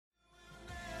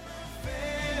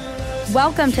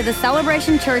Welcome to the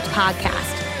Celebration Church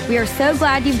podcast. We are so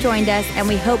glad you've joined us, and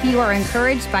we hope you are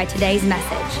encouraged by today's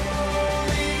message.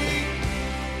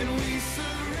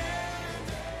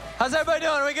 How's everybody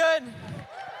doing? Are we good?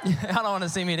 I don't want to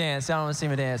see me dance.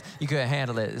 You couldn't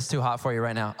handle it. It's too hot for you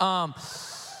right now.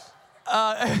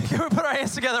 Can we put our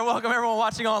hands together? Welcome everyone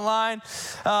watching online.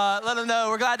 Let them know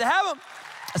we're glad to have them.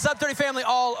 A SUB30 family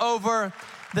all over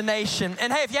the nation.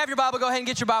 And hey, if you have your Bible, go ahead and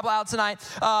get your Bible out tonight.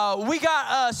 We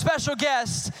got a special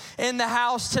guest in the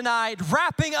house tonight,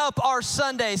 wrapping up our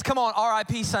Sundays. Come on,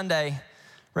 RIP Sunday.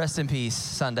 Rest in peace,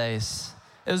 Sundays.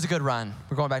 It was a good run.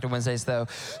 We're going back to Wednesdays, though.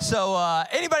 So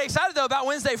anybody excited, though, about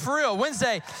Wednesday? For real,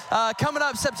 Wednesday coming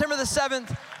up September the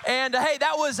 7th. And hey,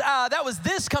 that was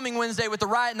this coming Wednesday with the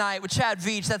Riot Night with Chad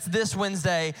Veach. That's this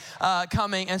Wednesday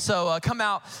coming. And so come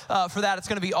out for that. It's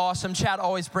going to be awesome. Chad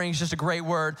always brings just a great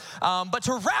word. But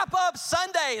to wrap up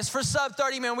Sundays for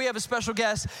SUB30, man, we have a special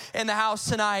guest in the house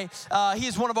tonight.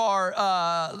 He's one of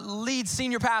our lead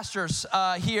senior pastors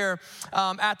here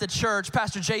at the church,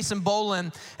 Pastor Jason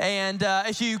Bolin. And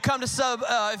if you come to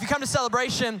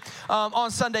Celebration on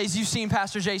Sundays, you've seen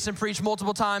Pastor Jason preach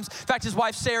multiple times. In fact, his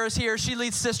wife Sarah's here. She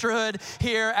leads Sisterhood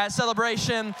here at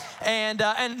Celebration, and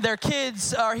their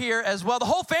kids are here as well. The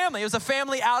whole family. It was a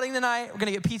family outing tonight. We're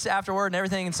gonna get pizza afterward and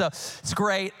everything, and so it's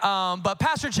great. But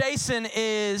Pastor Jason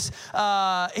is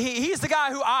he's the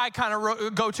guy who I kind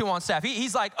of go to on staff.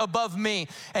 He's like above me,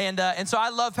 and so I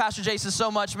love Pastor Jason so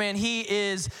much, man. He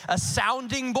is a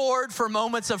sounding board for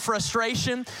moments of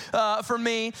frustration for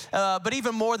me, but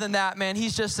even more than that, man,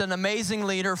 he's just an amazing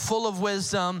leader, full of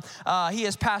wisdom. He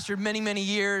has pastored many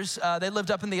years. They lived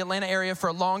up in the Atlanta area for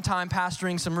a long time,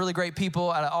 pastoring some really great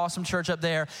people at an awesome church up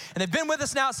there. And they've been with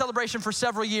us now at Celebration for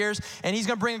several years, and he's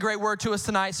gonna bring a great word to us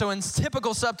tonight. So in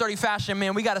typical SUB30 fashion,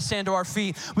 man, we gotta stand to our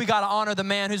feet. We gotta honor the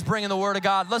man who's bringing the word of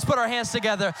God. Let's put our hands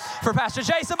together for Pastor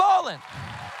Jason Bolin.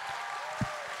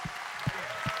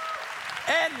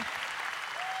 And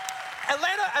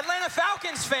Atlanta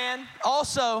Falcons fan,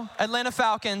 also Atlanta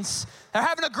Falcons, they're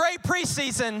having a great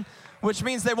preseason, which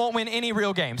means they won't win any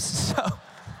real games, so.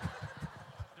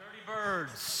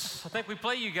 Birds. I think we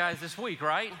play you guys this week,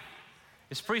 right?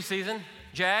 It's preseason.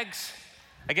 Jags.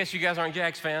 I guess you guys aren't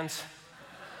Jags fans.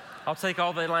 I'll take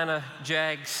all the Atlanta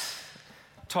Jags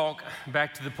talk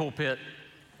back to the pulpit.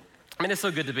 I mean, it's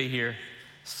so good to be here.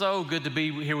 So good to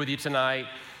be here with you tonight.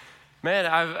 Man,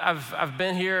 I've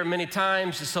been here many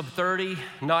times to SUB30,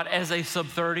 not as a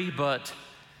SUB30, but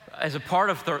as a part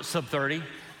of SUB30.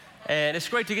 And it's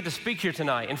great to get to speak here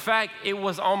tonight. In fact, it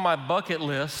was on my bucket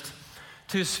list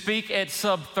to speak at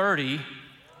SUB30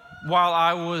 while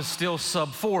I was still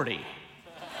SUB40.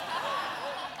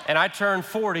 And I turned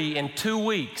 40 in 2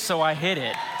 weeks, so I hit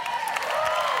it.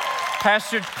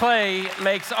 Pastor Clay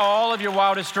makes all of your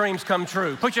wildest dreams come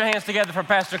true. Put your hands together for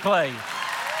Pastor Clay.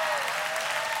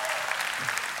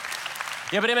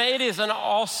 Yeah, but it is an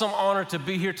awesome honor to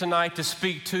be here tonight to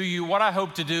speak to you. What I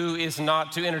hope to do is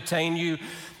not to entertain you.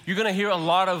 You're gonna hear a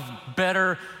lot of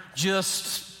better,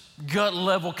 just gut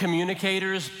level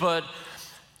communicators, but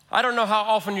I don't know how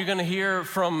often you're gonna hear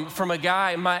from a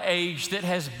guy my age that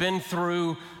has been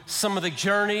through some of the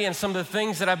journey and some of the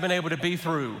things that I've been able to be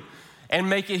through and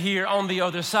make it here on the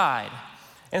other side.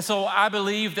 And so I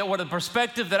believe that what the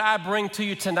perspective that I bring to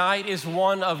you tonight is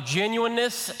one of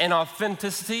genuineness and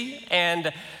authenticity,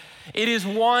 and it is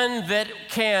one that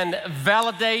can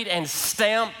validate and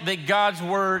stamp that God's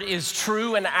word is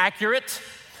true and accurate.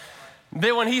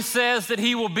 That when he says that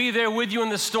he will be there with you in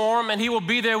the storm and he will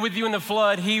be there with you in the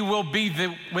flood, he will be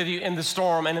with you in the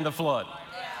storm and in the flood.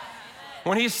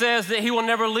 When he says that he will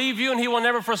never leave you and he will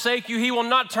never forsake you, he will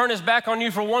not turn his back on you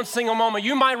for one single moment.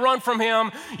 You might run from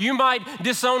him, you might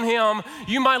disown him,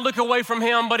 you might look away from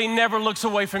him, but he never looks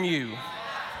away from you.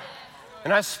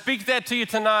 And I speak that to you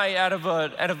tonight out of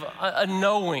a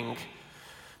knowing,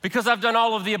 because I've done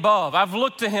all of the above. I've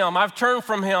looked to him, I've turned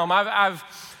from him,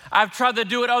 I've tried to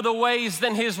do it other ways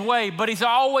than his way, but he's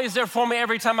always there for me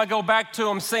every time I go back to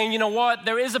him, saying, you know what,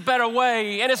 there is a better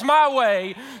way, and it's my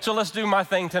way, so let's do my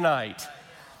thing tonight.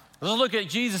 Let's look at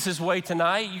Jesus' way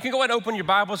tonight. You can go ahead and open your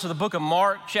Bibles to the book of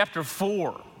Mark chapter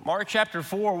 4. Mark chapter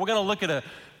 4, we're gonna look at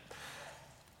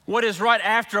what is right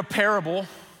after a parable.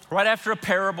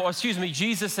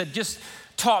 Jesus had just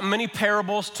taught many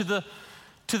parables to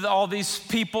all these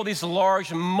people, these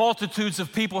large multitudes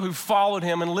of people who followed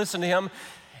him and listened to him.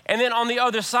 And then on the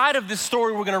other side of this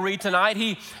story we're gonna read tonight,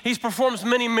 he performs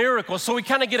many miracles. So we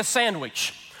kind of get a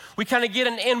sandwich. We kind of get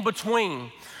an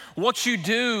in-between. What you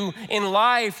do in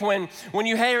life when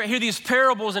you hear these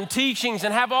parables and teachings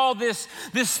and have all this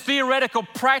theoretical,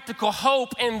 practical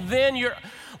hope, and then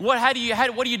What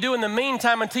do you do in the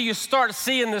meantime until you start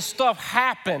seeing this stuff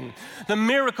happen? The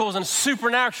miracles and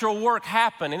supernatural work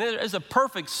happen. And it is a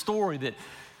perfect story that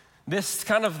this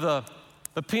kind of the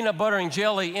peanut butter and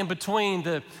jelly in between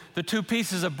the two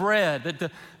pieces of bread,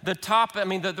 that the top,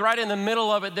 right in the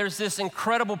middle of it, there's this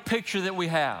incredible picture that we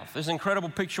have. There's an incredible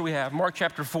picture we have. Mark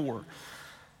chapter 4,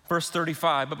 verse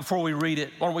 35. But before we read it,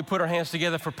 why don't we put our hands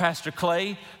together for Pastor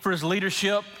Clay, for his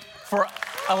leadership, for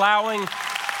allowing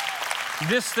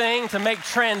this thing to make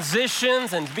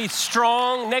transitions and be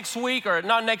strong next week, or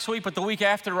not next week, but the week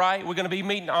after, right? We're going to be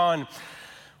meeting on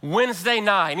Wednesday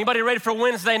night. Anybody ready for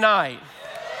Wednesday night?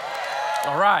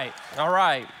 All right.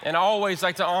 And I always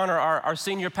like to honor our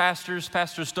senior pastors,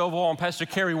 Pastor Stovall and Pastor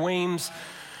Kerry Weems,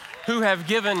 who have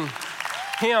given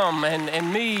him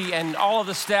and me and all of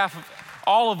the staff,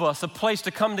 all of us, a place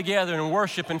to come together and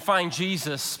worship and find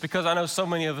Jesus, because I know so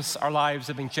many of us, our lives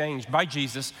have been changed by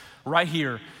Jesus right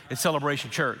here at Celebration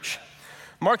Church.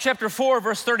 Mark chapter 4,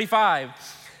 verse 35.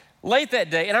 Late that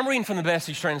day, and I'm reading from the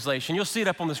Message translation. You'll see it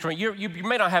up on the screen. You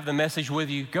may not have the Message with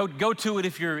you. Go to it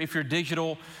if you're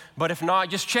digital, but if not,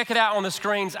 just check it out on the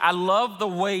screens. I love the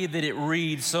way that it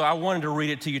reads, so I wanted to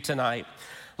read it to you tonight.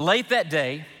 Late that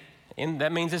day, and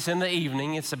that means it's in the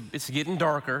evening. It's getting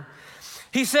darker.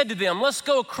 He said to them, "Let's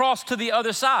go across to the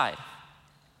other side."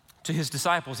 To his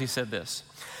disciples, he said this.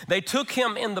 They took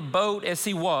him in the boat as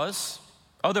he was.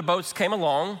 Other boats came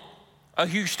along. A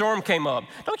huge storm came up.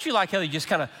 Don't you like how they just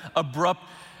kind of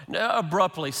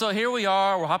abruptly? So here we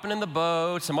are, we're hopping in the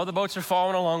boat. Some other boats are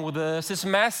following along with us. This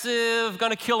massive,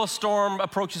 gonna kill a storm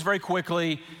approaches very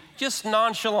quickly, just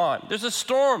nonchalant. There's a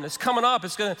storm that's coming up.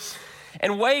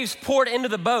 And waves poured into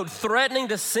the boat, threatening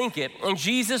to sink it. And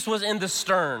Jesus was in the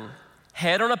stern,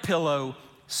 head on a pillow,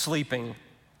 sleeping.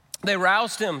 They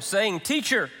roused him, saying,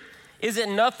 "Teacher, is it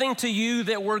nothing to you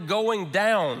that we're going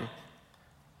down?"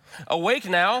 Awake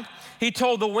now, he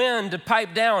told the wind to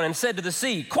pipe down and said to the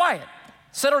sea, "Quiet,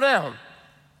 settle down."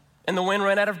 And the wind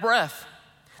ran out of breath.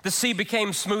 The sea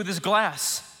became smooth as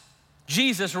glass.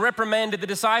 Jesus reprimanded the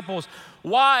disciples.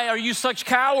 "Why are you such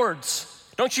cowards?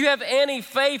 Don't you have any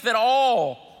faith at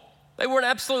all?" They were in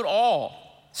absolute awe,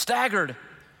 staggered.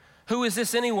 "Who is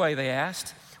this anyway?" they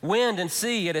asked. "Wind and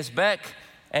sea at his beck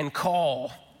and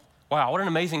call." Wow, what an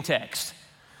amazing text.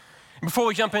 Before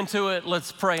we jump into it,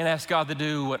 let's pray and ask God to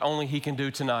do what only He can do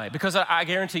tonight. Because I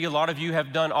guarantee you a lot of you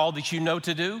have done all that you know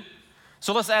to do.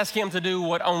 So let's ask Him to do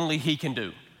what only He can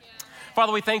do. Yeah.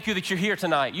 Father, we thank you that you're here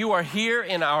tonight. You are here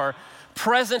in our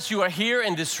presence. You are here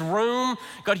in this room.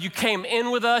 God, you came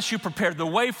in with us. You prepared the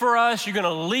way for us. You're going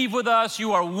to leave with us.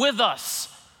 You are with us.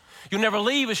 You'll never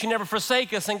leave us. You never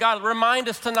forsake us. And God, remind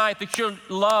us tonight that your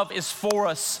love is for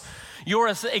us. Your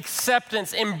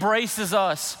acceptance embraces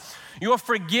us. Your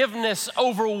forgiveness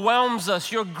overwhelms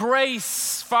us. Your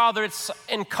grace, Father, it's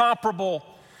incomparable.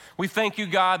 We thank you,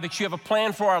 God, that you have a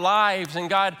plan for our lives. And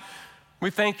God, we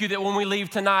thank you that when we leave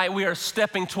tonight, we are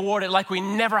stepping toward it like we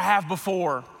never have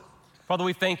before. Father,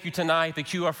 we thank you tonight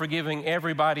that you are forgiving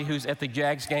everybody who's at the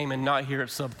Jags game and not here at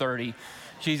SUB30. In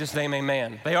Jesus' name,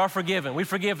 amen. They are forgiven. We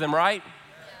forgive them, right?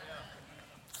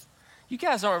 You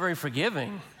guys aren't very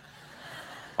forgiving.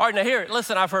 All right, now here,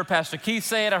 listen, I've heard Pastor Keith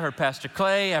say it. I've heard Pastor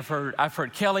Clay. I've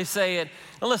heard Kelly say it.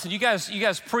 Now listen, you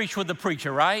guys preach with the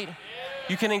preacher, right?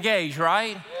 You can engage,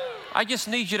 right? I just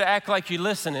need you to act like you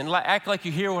listen and act like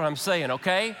you hear what I'm saying,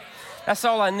 okay? That's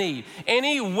all I need.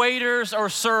 Any waiters or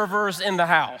servers in the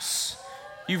house?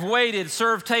 You've waited,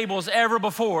 served tables ever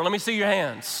before? Let me see your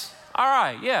hands. All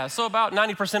right, yeah, so about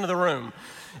 90% of the room,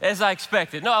 as I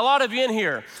expected. No, a lot of you in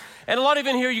here. And a lot of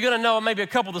you in here, you're gonna know maybe a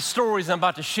couple of the stories I'm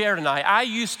about to share tonight. I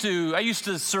used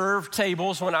to serve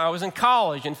tables when I was in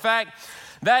college. In fact,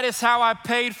 that is how I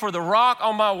paid for the rock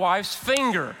on my wife's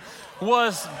finger,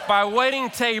 was by waiting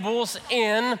tables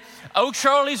in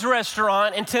O'Charlie's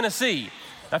restaurant in Tennessee.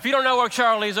 Now, if you don't know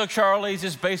O'Charlie's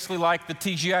is basically like the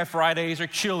TGI Fridays or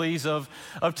Chili's of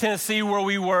Tennessee where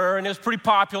we were, and it was pretty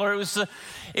popular.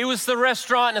 It was the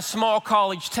restaurant in a small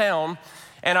college town.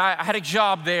 And I had a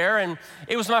job there, and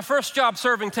it was my first job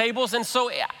serving tables, and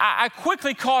so I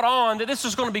quickly caught on that this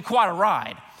was going to be quite a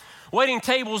ride. Waiting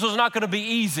tables was not going to be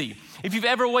easy. If you've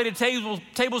ever waited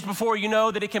tables before, you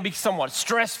know that it can be somewhat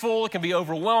stressful, it can be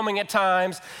overwhelming at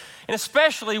times, and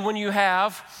especially when you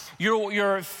have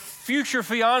your future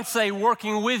fiance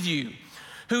working with you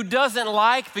who doesn't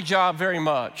like the job very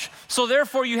much. So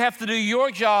therefore, you have to do your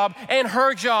job and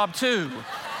her job too.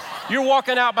 You're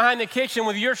walking out behind the kitchen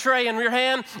with your tray in your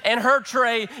hand and her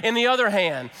tray in the other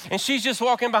hand. And she's just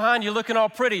walking behind you looking all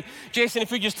pretty. Jason, if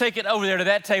we just take it over there to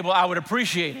that table, I would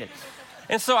appreciate it.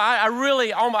 And so I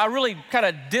really kind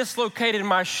of dislocated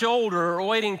my shoulder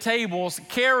waiting tables,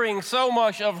 carrying so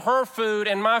much of her food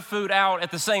and my food out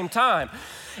at the same time.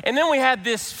 And then we had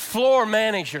this floor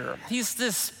manager. He's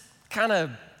this kind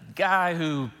of guy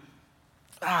who,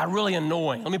 really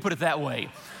annoying. Let me put it that way.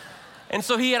 And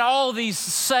so he had all these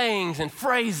sayings and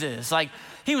phrases, like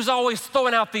he was always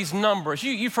throwing out these numbers.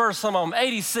 You've heard some of them,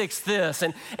 86 this,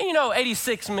 and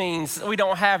 86 means we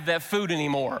don't have that food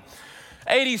anymore.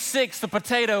 86,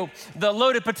 the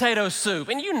loaded potato soup.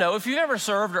 And if you've ever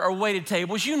served or waited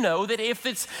tables, you know that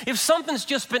if something's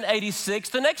just been 86,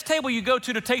 the next table you go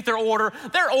to take their order,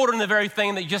 they're ordering the very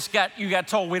thing that you got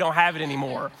told we don't have it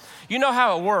anymore. You know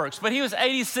how it works. But he was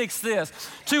 86 this,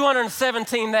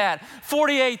 217 that,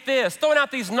 48 this, throwing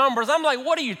out these numbers. I'm like,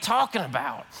 what are you talking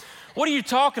about? What are you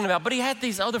talking about? But he had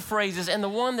these other phrases, and the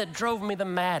one that drove me the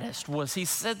maddest was he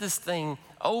said this thing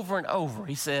over and over.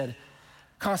 He said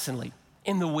constantly,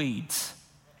 in the weeds.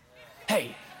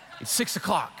 Hey, it's 6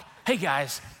 o'clock. Hey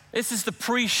guys, this is the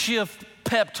pre-shift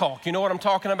pep talk. You know what I'm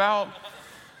talking about?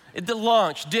 The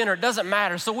lunch, dinner, it doesn't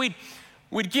matter. So we'd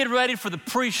get ready for the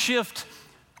pre-shift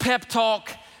pep talk,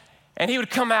 and he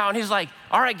would come out and he's like,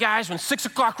 all right guys, when 6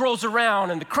 o'clock rolls around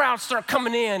and the crowds start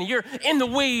coming in, you're in the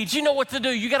weeds, you know what to do.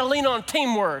 You gotta lean on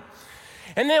teamwork.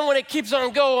 And then when it keeps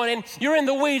on going and you're in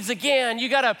the weeds again, you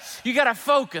gotta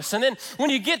focus. And then when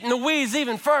you get in the weeds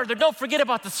even further, don't forget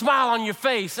about the smile on your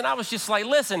face. And I was just like,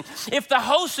 listen, if the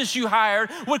hostess you hired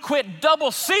would quit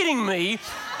double seating me,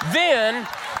 then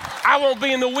I won't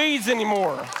be in the weeds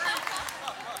anymore.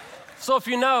 So if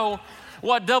you know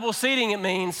what double seating it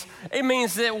means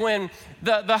that when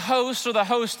the host or the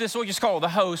hostess, or just call it the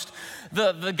host,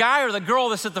 the guy or the girl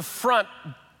that's at the front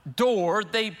door,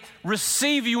 they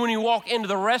receive you when you walk into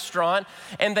the restaurant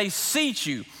and they seat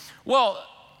you. Well,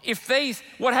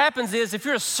 what happens is if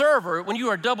you're a server, when you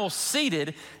are double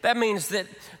seated, that means that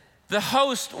the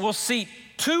host will seat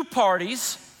two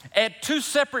parties at two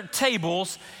separate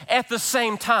tables at the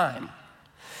same time.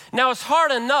 Now, it's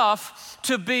hard enough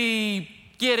to be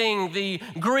getting the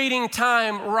greeting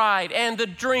time right and the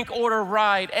drink order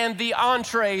right and the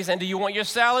entrees, and do you want your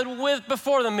salad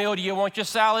before the meal? Do you want your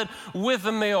salad with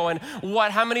the meal? And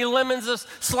how many lemons or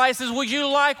slices would you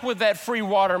like with that free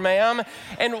water, ma'am?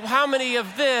 And how many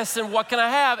of this, and what can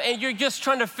I have? And you're just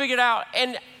trying to figure it out,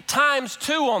 and times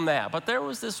two on that. But there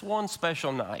was this one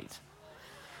special night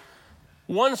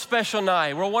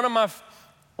where one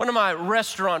of my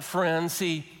restaurant friends,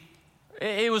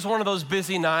 it was one of those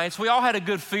busy nights. We all had a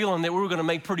good feeling that we were going to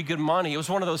make pretty good money. It was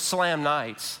one of those slam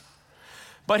nights.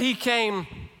 But he came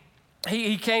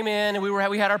in, and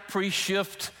we had our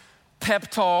pre-shift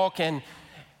pep talk, and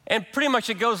pretty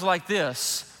much it goes like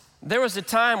this. There was a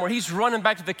time where he's running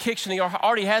back to the kitchen. He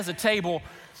already has a table,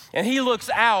 and he looks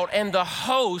out, and the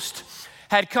host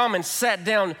had come and sat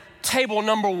down table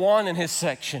number 1 in his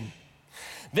section.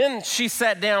 Then she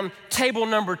sat down table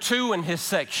number 2 in his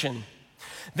section.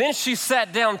 Then she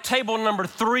sat down table number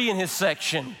 3 in his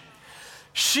section.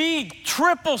 She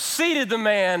triple seated the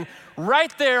man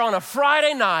right there on a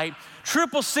Friday night,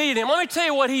 triple seated him. Let me tell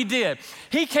you what he did.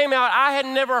 He came out, I had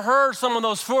never heard some of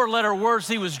those 4-letter words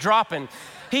he was dropping.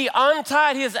 He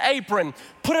untied his apron,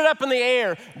 put it up in the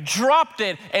air, dropped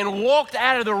it, and walked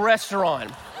out of the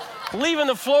restaurant, leaving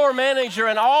the floor manager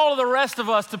and all of the rest of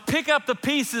us to pick up the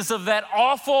pieces of that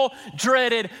awful,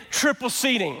 dreaded triple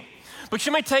seating. But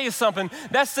let me tell you something,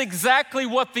 that's exactly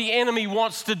what the enemy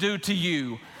wants to do to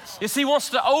you. Is he wants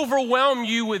to overwhelm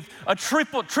you with a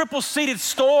triple-seated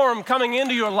storm coming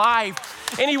into your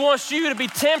life. And he wants you to be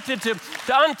tempted to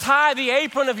untie the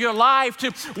apron of your life,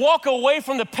 to walk away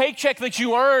from the paycheck that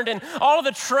you earned and all of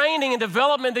the training and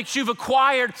development that you've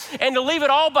acquired, and to leave it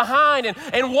all behind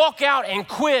and walk out and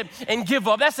quit and give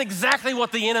up. That's exactly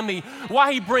what the enemy,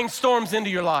 why he brings storms into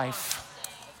your life.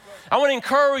 I want to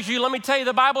encourage you, let me tell you,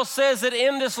 the Bible says that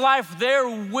in this life there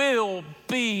will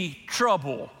be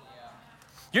trouble.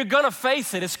 You're gonna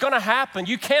face it, it's gonna happen.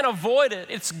 You can't avoid it,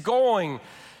 it's going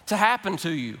to happen to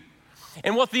you.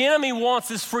 And what the enemy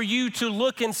wants is for you to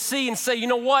look and see and say, you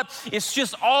know what, it's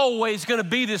just always gonna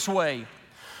be this way.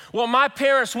 Well, my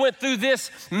parents went through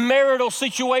this marital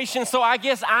situation, so I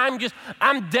guess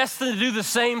I'm destined to do the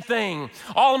same thing.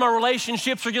 All of my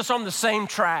relationships are just on the same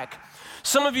track.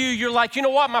 Some of you, you're like, you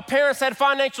know what, my parents had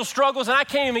financial struggles and I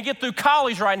can't even get through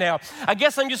college right now. I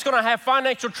guess I'm just gonna have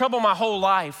financial trouble my whole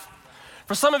life.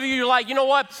 For some of you, you're like, you know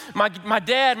what, my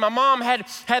dad, my mom had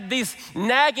these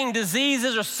nagging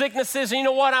diseases or sicknesses, and you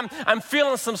know what, I'm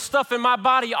feeling some stuff in my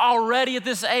body already at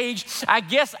this age. I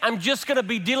guess I'm just gonna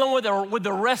be dealing with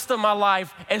the rest of my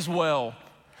life as well.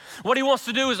 What he wants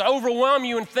to do is overwhelm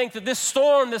you and think that this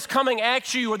storm that's coming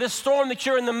at you or this storm that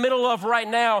you're in the middle of right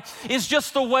now is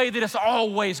just the way that it's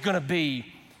always going to be.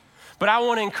 But I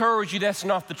want to encourage you, that's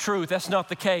not the truth. That's not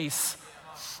the case.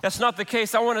 That's not the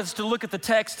case. I want us to look at the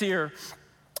text here.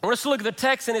 I want us to look at the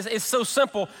text, and it's so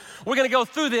simple. We're going to go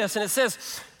through this, and it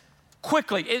says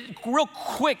quickly, real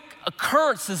quick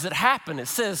occurrences that happen. It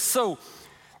says,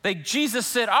 Jesus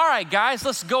said, all right, guys,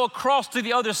 let's go across to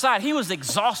the other side. He was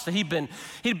exhausted. He'd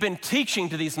been teaching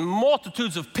to these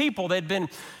multitudes of people. They'd been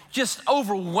just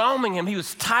overwhelming him. He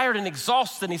was tired and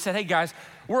exhausted. And he said, hey, guys,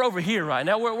 we're over here right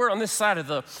now. We're on this side of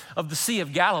the Sea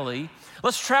of Galilee.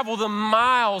 Let's travel the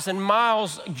miles and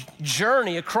miles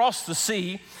journey across the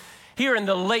sea here in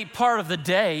the late part of the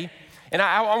day. And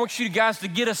I want you guys to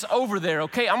get us over there,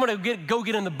 okay? I'm going to go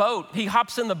get in the boat. He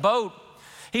hops in the boat.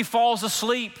 He falls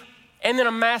asleep. And then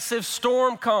a massive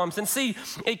storm comes. And see,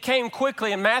 it came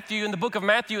quickly. In the book of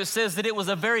Matthew, it says that it was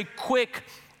a very quick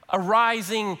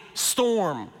arising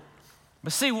storm.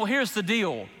 But see, well, here's the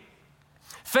deal.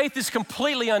 Faith is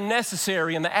completely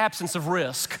unnecessary in the absence of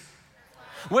risk.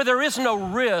 Where there is no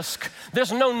risk,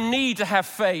 there's no need to have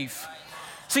faith.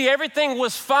 See, everything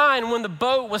was fine when the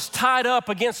boat was tied up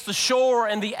against the shore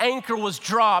and the anchor was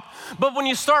dropped. But when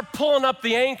you start pulling up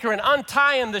the anchor and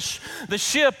untying the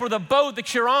ship or the boat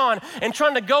that you're on and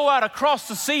trying to go out across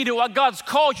the sea to what God's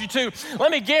called you to, let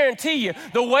me guarantee you,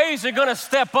 the waves are going to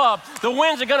step up, the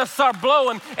winds are going to start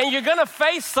blowing, and you're going to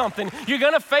face something. You're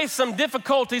going to face some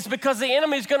difficulties because the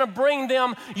enemy is going to bring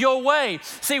them your way.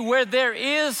 See, where there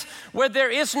is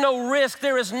no risk,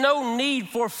 there is no need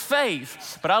for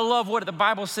faith. But I love what the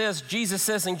Bible says. Jesus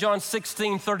says in John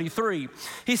 16:33,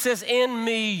 he says, in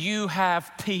me you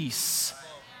have peace.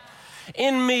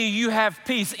 In me you have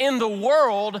peace. In the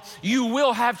world you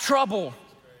will have trouble.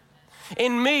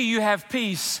 In me you have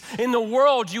peace. In the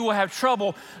world you will have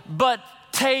trouble. But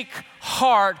take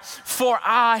heart, for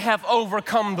I have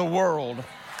overcome the world.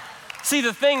 See,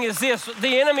 the thing is this,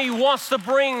 the enemy wants to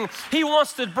bring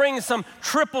some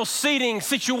triple seating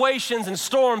situations and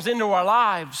storms into our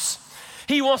lives.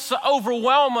 He wants to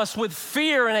overwhelm us with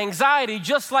fear and anxiety,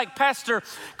 just like Pastor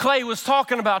Clay was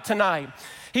talking about tonight.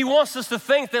 He wants us to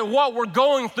think that what we're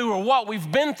going through or what we've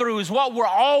been through is what we're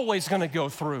always going to go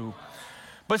through.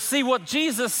 But see, what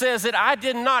Jesus says, that I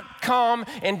did not come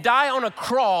and die on a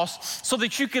cross so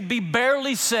that you could be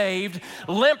barely saved,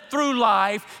 limp through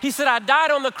life. He said, I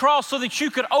died on the cross so that you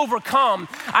could overcome.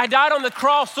 I died on the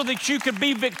cross so that you could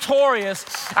be victorious.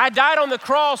 I died on the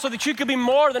cross so that you could be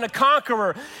more than a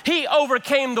conqueror. He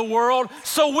overcame the world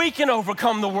so we can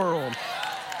overcome the world.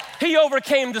 He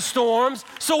overcame the storms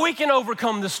so we can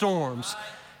overcome the storms.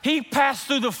 He passed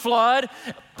through the flood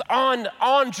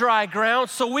on dry ground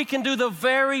so we can do the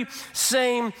very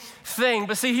same thing.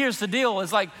 But see, here's the deal.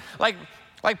 It's like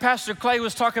Pastor Clay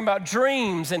was talking about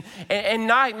dreams and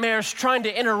nightmares trying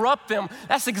to interrupt them.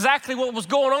 That's exactly what was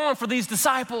going on for these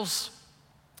disciples.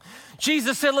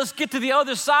 Jesus said, let's get to the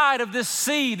other side of this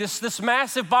sea, this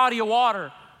massive body of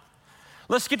water.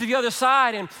 Let's get to the other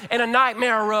side, and a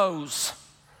nightmare arose.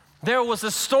 There was a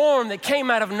storm that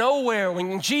came out of nowhere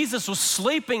when Jesus was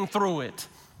sleeping through it.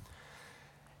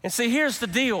 And see, here's the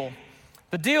deal.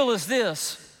 The deal is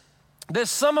this, that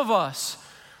some of us,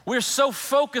 we're so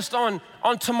focused on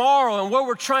tomorrow and where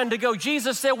we're trying to go.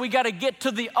 Jesus said we got to get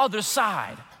to the other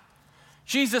side.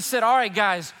 Jesus said, all right,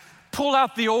 guys, pull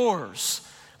out the oars.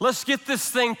 Let's get this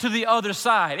thing to the other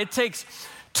side. It takes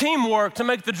teamwork to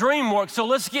make the dream work, so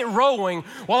let's get rowing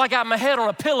while I got my head on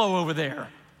a pillow over there.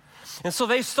 And so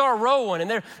they start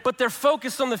rowing, but they're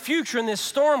focused on the future, and this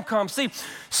storm comes. See,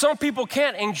 some people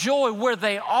can't enjoy where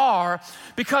they are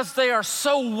because they are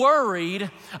so worried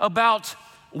about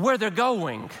where they're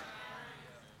going.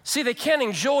 See, they can't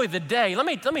enjoy the day. Let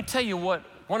me tell you what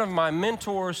one of my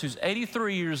mentors, who's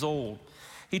 83 years old,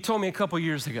 he told me a couple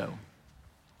years ago.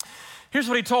 Here's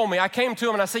what he told me. I came to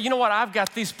him and I said, you know what, I've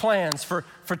got these plans for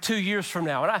 2 years from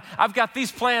now, and I've got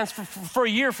these plans for a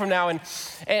year from now, and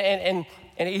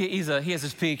he has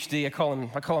his PhD.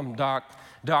 I call him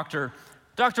doctor.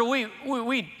 Doctor, we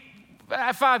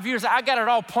at 5 years, I got it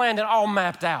all planned and all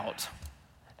mapped out.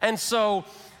 And so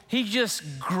he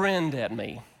just grinned at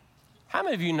me. How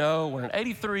many of you know when an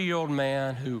 83-year-old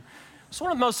man who was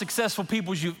one of the most successful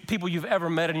people you've ever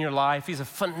met in your life, he's a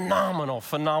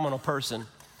phenomenal person.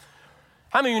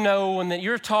 How many of you know when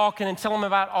you're talking and telling him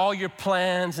about all your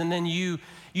plans and then you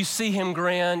see him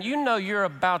grin, you know you're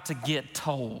about to get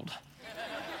told.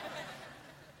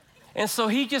 And so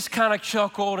he just kind of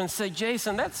chuckled and said,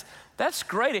 Jason, that's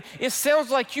great. It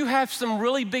sounds like you have some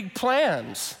really big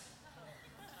plans.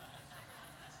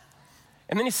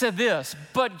 And then he said this,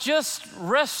 but just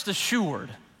rest assured,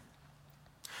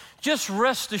 just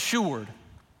rest assured,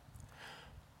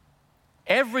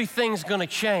 everything's gonna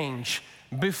change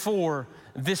before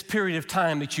this period of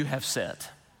time that you have set.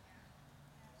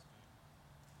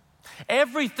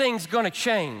 Everything's gonna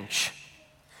change.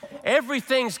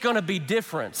 Everything's gonna be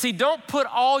different. See, don't put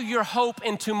all your hope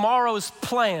in tomorrow's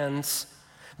plans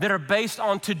that are based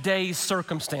on today's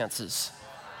circumstances.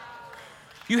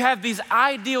 You have these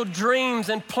ideal dreams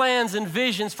and plans and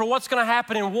visions for what's gonna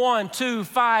happen in 1, 2,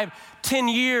 5, 10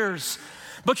 years,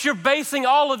 but you're basing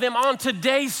all of them on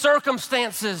today's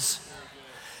circumstances.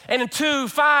 And in 2,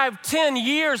 5, 10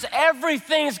 years,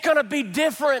 everything's gonna be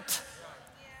different.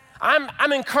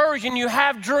 I'm encouraging you,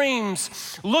 have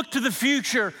dreams, look to the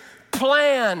future,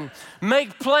 plan,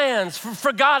 make plans.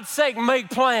 For God's sake,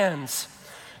 make plans.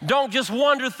 Don't just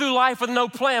wander through life with no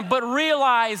plan, but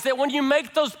realize that when you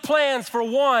make those plans for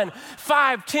 1,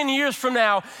 5, 10 years from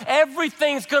now,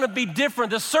 everything's gonna be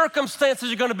different. The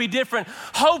circumstances are gonna be different.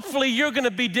 Hopefully you're gonna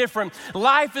be different.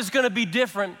 Life is gonna be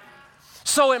different.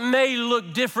 So it may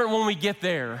look different when we get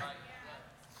there.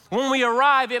 When we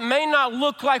arrive, it may not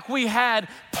look like we had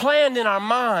planned in our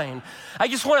mind. I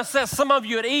just want to set some of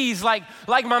you at ease, like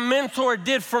my mentor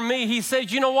did for me. He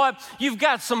said, you know what? You've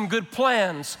got some good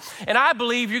plans, and I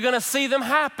believe you're going to see them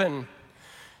happen.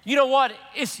 You know what?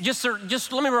 It's just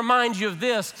let me remind you of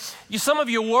this. Some of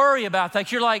you worry about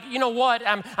that. You're like, you know what?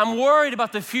 I'm worried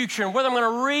about the future and whether I'm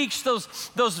going to reach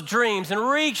those dreams and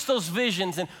reach those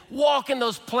visions and walk in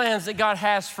those plans that God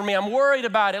has for me. I'm worried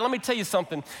about it. Let me tell you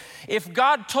something. If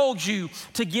God told you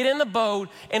to get in the boat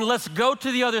and let's go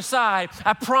to the other side,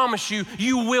 I promise you,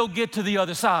 you will get to the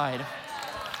other side.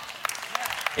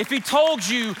 If he told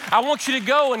you, I want you to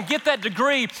go and get that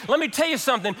degree, let me tell you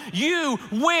something, you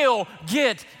will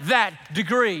get that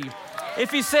degree.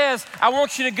 If he says, I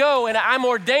want you to go and I'm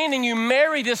ordaining you,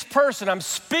 marry this person, I'm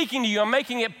speaking to you, I'm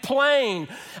making it plain,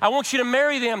 I want you to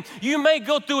marry them, you may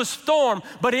go through a storm,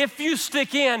 but if you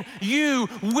stick in, you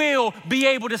will be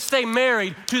able to stay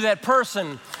married to that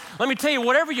person. Let me tell you,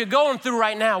 whatever you're going through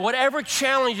right now, whatever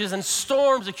challenges and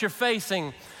storms that you're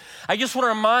facing, I just want to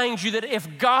remind you that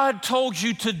if God told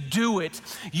you to do it,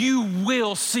 you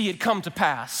will see it come to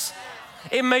pass.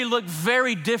 It may look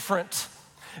very different,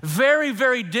 very,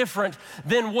 very different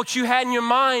than what you had in your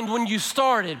mind when you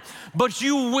started, but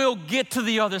you will get to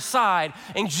the other side,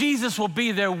 and Jesus will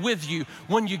be there with you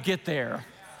when you get there.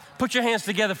 Put your hands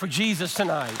together for Jesus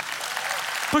tonight.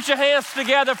 Put your hands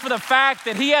together for the fact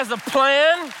that he has a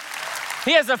plan.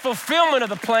 He has a fulfillment of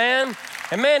the plan.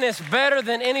 And man, it's better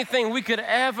than anything we could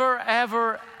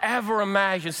ever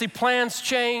imagine. See, plans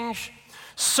change,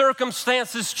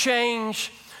 circumstances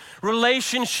change,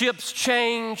 relationships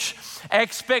change,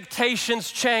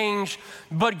 expectations change,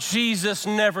 but Jesus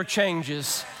never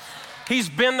changes. He's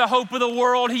been the hope of the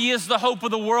world, he is the hope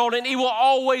of the world, and he will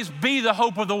always be the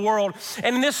hope of the world.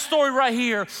 And in this story right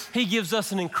here, he gives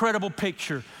us an incredible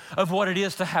picture of what it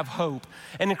is to have hope,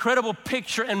 an incredible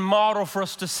picture and model for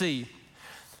us to see.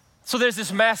 So there's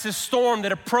this massive storm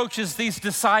that approaches these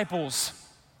disciples.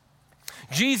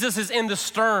 Jesus is in the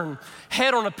stern,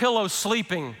 head on a pillow,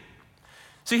 sleeping.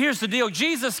 See, here's the deal.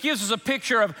 Jesus gives us a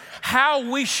picture of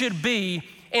how we should be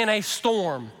in a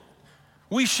storm.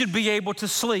 We should be able to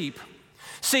sleep.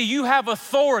 See, you have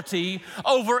authority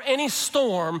over any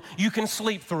storm you can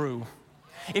sleep through.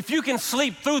 If you can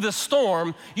sleep through the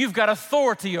storm, you've got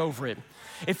authority over it.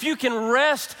 If you can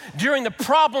rest during the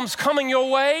problems coming your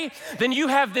way, then you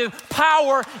have the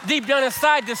power deep down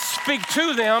inside to speak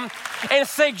to them and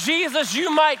say, Jesus, you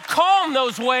might calm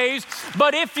those waves,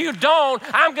 but if you don't,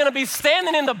 I'm gonna be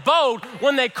standing in the boat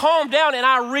when they calm down and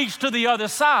I reach to the other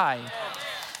side.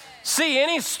 See,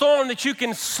 any storm that you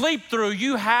can sleep through,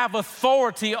 you have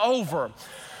authority over.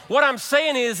 What I'm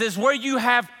saying is where you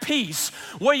have peace,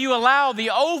 where you allow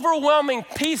the overwhelming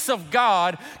peace of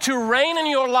God to reign in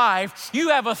your life, you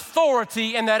have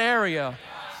authority in that area.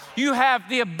 You have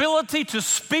the ability to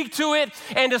speak to it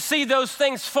and to see those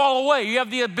things fall away. You have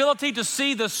the ability to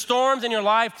see the storms in your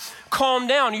life calm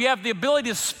down. You have the ability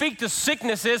to speak to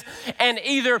sicknesses and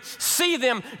either see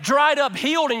them dried up,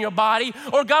 healed in your body,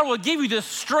 or God will give you the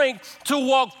strength to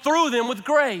walk through them with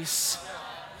grace.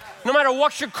 No matter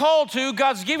what you're called to,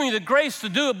 God's giving you the grace to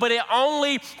do it, but it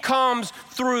only comes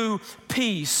through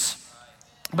peace.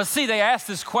 But see, they asked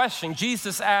this question.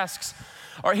 Jesus asks,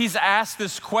 or he's asked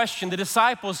this question. The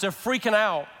disciples, they're freaking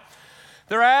out.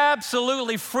 They're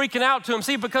absolutely freaking out to him.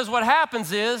 See, because what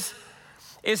happens is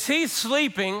he's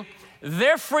sleeping,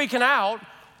 they're freaking out,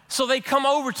 so they come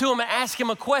over to him and ask him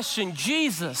a question.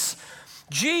 Jesus,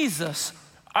 do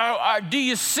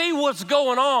you see what's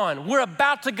going on? We're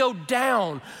about to go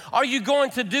down. Are you going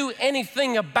to do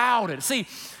anything about it? See,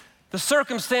 the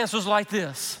circumstance was like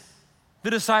this. The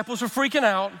disciples were freaking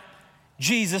out.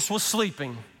 Jesus was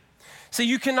sleeping. See,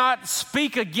 you cannot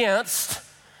speak against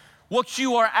what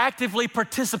you are actively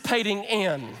participating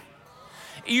in.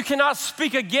 You cannot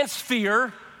speak against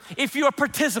fear if you are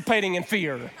participating in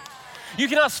fear. You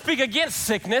cannot speak against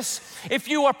sickness if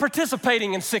you are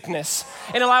participating in sickness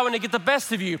and allowing it to get the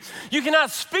best of you. You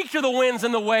cannot speak to the winds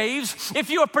and the waves if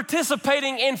you are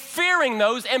participating in fearing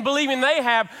those and believing they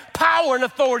have power and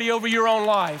authority over your own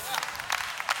life.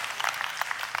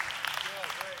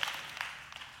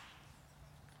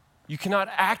 You cannot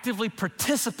actively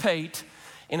participate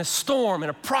in a storm, in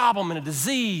a problem, in a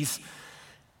disease,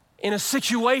 in a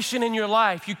situation in your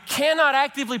life. You cannot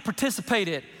actively participate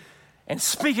in it and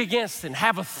speak against it and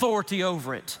have authority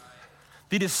over it.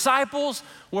 The disciples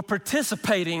were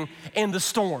participating in the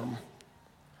storm.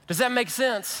 Does that make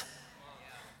sense?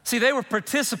 See, they were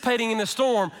participating in the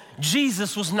storm.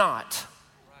 Jesus was not.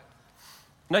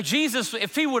 Now, Jesus,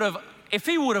 if he would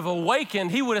have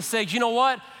awakened, he would have said, you know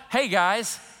what? Hey,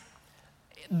 guys,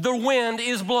 the wind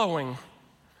is blowing.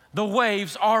 The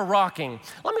waves are rocking.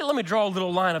 Let me draw a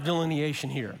little line of delineation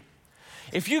here.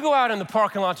 If you go out in the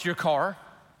parking lot to your car,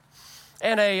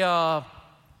 and a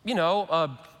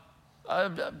 1,000, I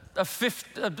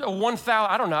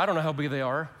don't know how big they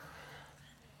are,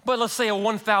 but let's say a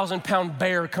 1,000-pound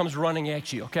bear comes running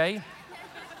at you, okay?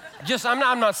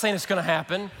 I'm not saying it's gonna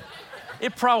happen.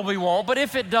 It probably won't, but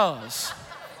if it does,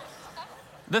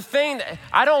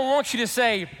 I don't want you to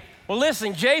say, well,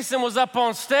 listen, Jason was up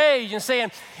on stage and saying,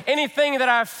 anything that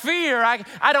I fear,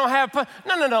 I don't have.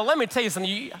 No, let me tell you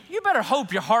something. You better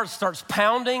hope your heart starts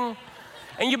pounding.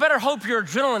 And you better hope your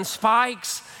adrenaline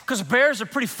spikes, because bears are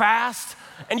pretty fast.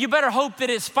 And you better hope that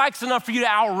it spikes enough for you to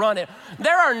outrun it.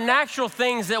 There are natural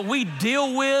things that we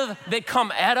deal with that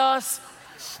come at us.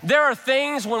 There are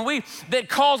things that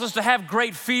cause us to have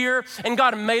great fear, and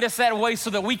God made us that way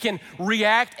so that we can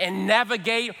react and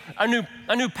navigate a new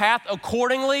path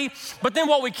accordingly. But then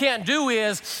what we can't do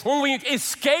is, when we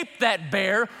escape that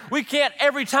bear, we can't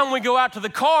every time we go out to the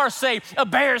car say, a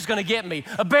bear's gonna get me,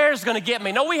 a bear's gonna get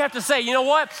me. No, we have to say, you know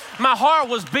what? My heart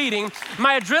was beating,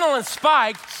 my adrenaline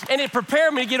spiked, and it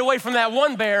prepared me to get away from that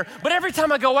one bear. But every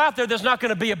time I go out there's not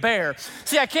gonna be a bear.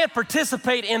 See, I can't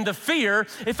participate in the fear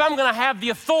if I'm gonna have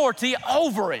the authority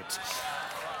over it.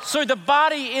 So the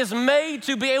body is made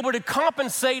to be able to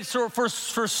compensate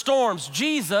for storms.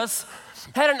 Jesus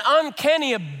had an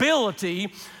uncanny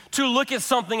ability to look at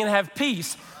something and have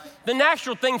peace. The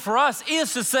natural thing for us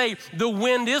is to say, the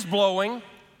wind is blowing,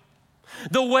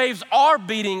 the waves are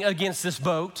beating against this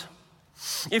boat.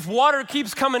 If water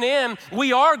keeps coming in,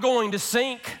 we are going to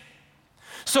sink.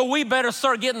 So we better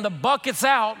start getting the buckets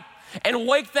out and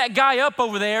wake that guy up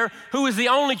over there who is the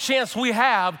only chance we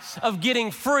have of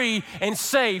getting free and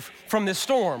safe from this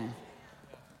storm.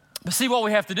 But see, what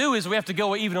we have to do is we have to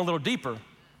go even a little deeper.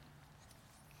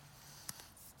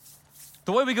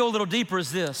 The way we go a little deeper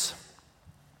is this.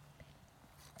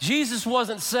 Jesus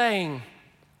wasn't saying,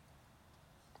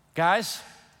 guys,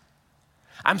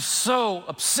 I'm so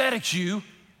upset at you.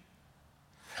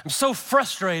 I'm so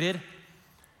frustrated.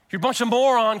 You're a bunch of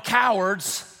moron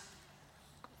cowards.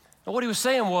 And what he was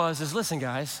saying is listen,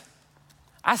 guys,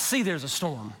 I see there's a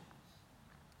storm.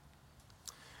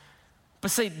 But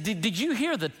say, did you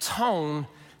hear the tone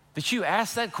that you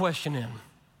asked that question in?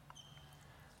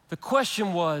 The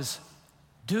question was,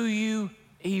 do you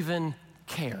even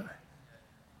care?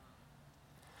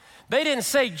 They didn't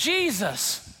say,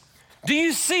 Jesus, do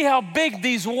you see how big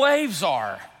these waves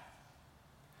are?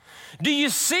 Do you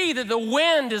see that the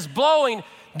wind is blowing?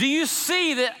 Do you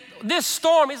see that this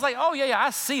storm? He's like, oh yeah,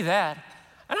 I see that.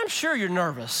 And I'm sure you're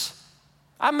nervous.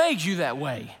 I made you that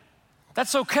way.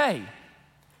 That's okay.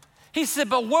 He said,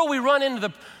 but where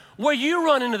you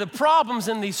run into the problems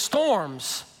in these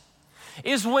storms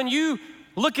is when you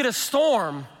look at a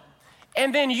storm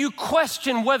and then you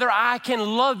question whether I can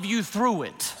love you through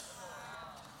it.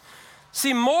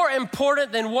 See, more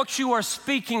important than what you are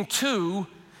speaking to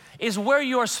is where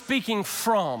you are speaking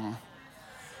from.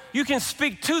 You can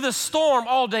speak to the storm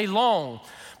all day long,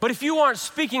 but if you aren't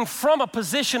speaking from a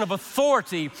position of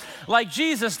authority like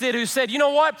Jesus did, who said, you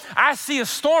know what? I see a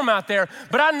storm out there,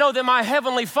 but I know that my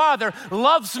Heavenly Father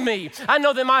loves me. I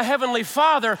know that my Heavenly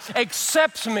Father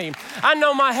accepts me. I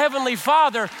know my Heavenly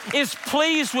Father is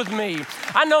pleased with me.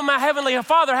 I know my Heavenly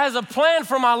Father has a plan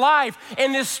for my life,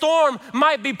 and this storm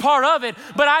might be part of it,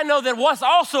 but I know that what's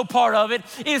also part of it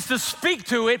is to speak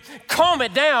to it, calm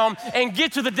it down, and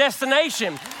get to the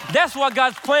destination. That's what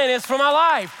God's plan is for my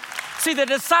life. See, the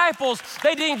disciples,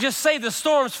 they didn't just say the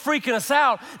storm's freaking us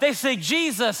out. They say,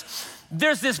 Jesus,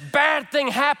 there's this bad thing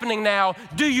happening now.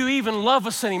 Do you even love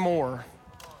us anymore?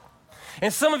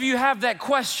 And some of you have that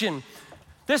question.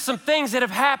 There's some things that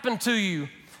have happened to you.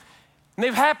 And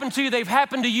they've happened to you, they've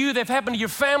happened to you, they've happened to your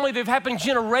family, they've happened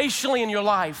generationally in your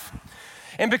life.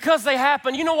 And because they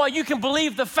happen, you know what? You can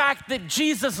believe the fact that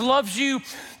Jesus loves you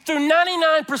through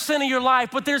 99% of your life,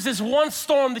 but there's this one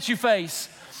storm that you face.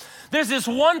 There's this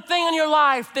one thing in your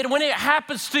life that when it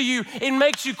happens to you, it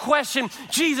makes you question,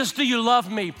 Jesus, do you love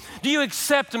me? Do you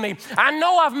accept me? I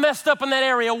know I've messed up in that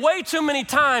area way too many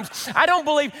times. I don't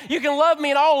believe you can love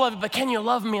me in all of it, but can you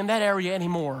love me in that area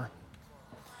anymore?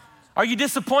 Are you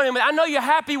disappointed? I know you're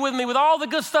happy with me with all the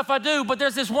good stuff I do, but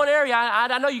there's this one area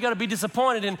I know you got to be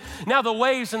disappointed in. Now the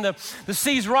waves and the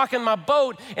sea's rocking my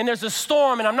boat, and there's a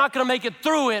storm, and I'm not going to make it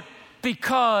through it.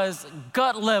 Because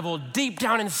gut level, deep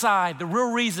down inside, the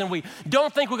real reason we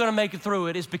don't think we're going to make it through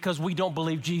it is because we don't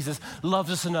believe Jesus loves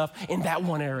us enough in that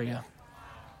one area.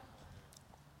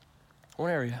 One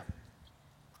area.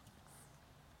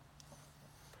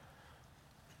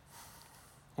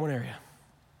 One area.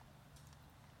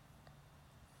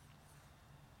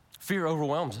 Fear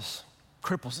overwhelms us,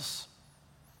 cripples us,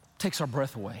 takes our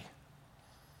breath away.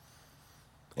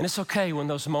 And it's okay when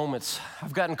those moments,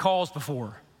 I've gotten calls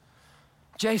before.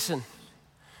 Jason,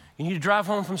 you need to drive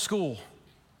home from school.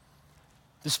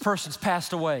 This person's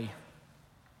passed away.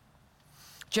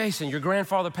 Jason, your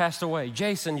grandfather passed away.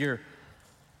 Jason, your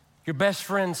best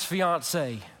friend's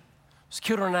fiance was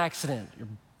killed in an accident.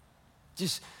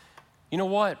 You know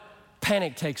what?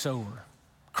 Panic takes over.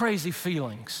 Crazy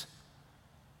feelings.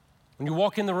 When you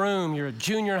walk in the room, you're a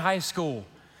junior in high school.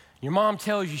 Your mom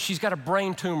tells you she's got a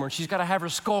brain tumor. She's got to have her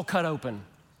skull cut open.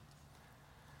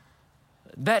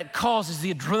 That causes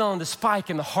the adrenaline to spike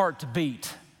and the heart to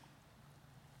beat.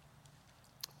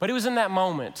 But it was in that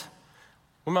moment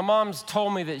when my mom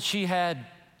told me that she had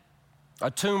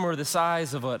a tumor the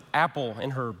size of an apple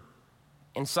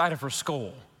inside of her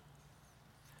skull.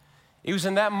 It was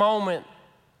in that moment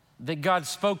that God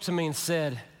spoke to me and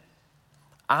said,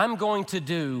 I'm going to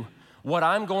do what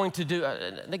I'm going to do.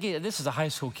 Again, this is a high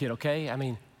school kid, okay? I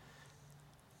mean,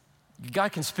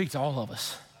 God can speak to all of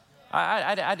us.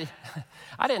 I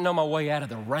didn't know my way out of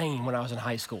the rain when I was in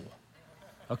high school,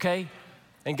 okay?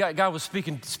 And God was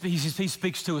speaking, he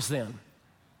speaks to us then.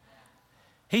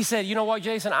 He said, you know what,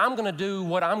 Jason, I'm gonna do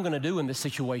what I'm gonna do in this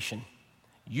situation.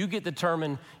 You get to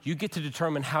determine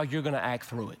how you're gonna act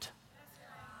through it.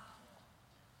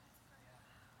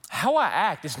 How I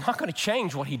act is not gonna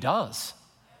change what he does.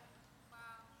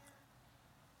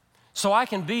 So I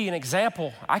can be an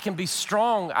example, I can be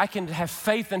strong, I can have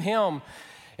faith in him,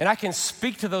 and I can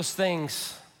speak to those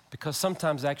things because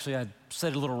sometimes actually I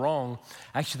said it a little wrong.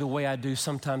 Actually, the way I do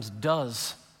sometimes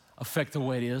does affect the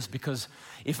way it is because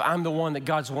if I'm the one that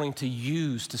God's wanting to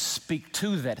use to speak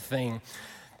to that thing,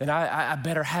 then I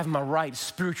better have my right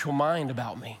spiritual mind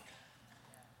about me.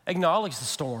 Acknowledge the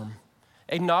storm.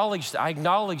 I acknowledge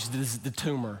the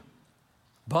tumor,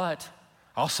 but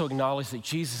also acknowledge that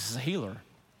Jesus is a healer.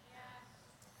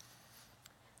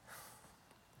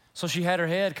 So she had her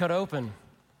head cut open.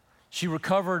 She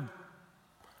recovered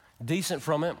decent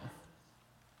from it.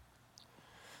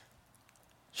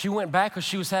 She went back because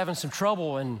she was having some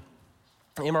trouble and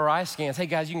MRI scans. Hey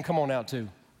guys, you can come on out too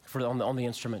on the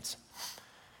instruments.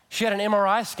 She had an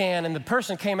MRI scan and the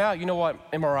person came out, you know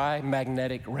what MRI,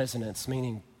 magnetic resonance,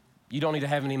 meaning you don't need to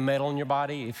have any metal in your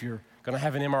body if you're gonna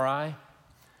have an MRI.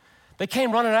 They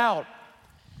came running out.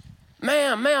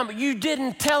 Ma'am, you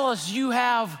didn't tell us you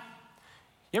have.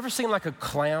 You ever seen like a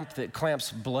clamp that clamps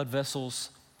blood vessels?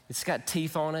 It's got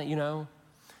teeth on it, you know?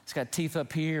 It's got teeth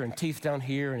up here and teeth down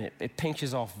here, and it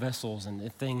pinches off vessels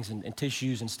and things and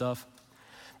tissues and stuff.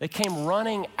 They came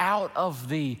running out of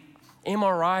the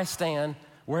MRI stand,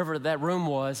 wherever that room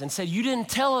was, and said, you didn't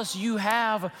tell us you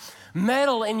have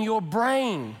metal in your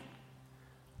brain.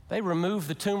 They removed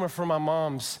the tumor from my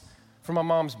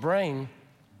mom's brain,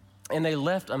 and they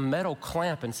left a metal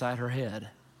clamp inside her head.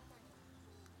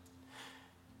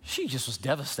 She just was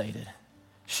devastated.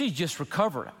 She just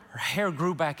recovered. Her hair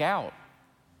grew back out.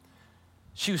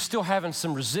 She was still having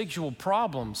some residual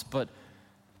problems, but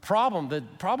the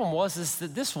problem was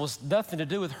that this was nothing to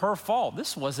do with her fault.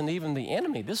 This wasn't even the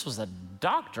enemy. This was a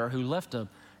doctor who left a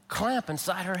clamp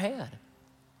inside her head.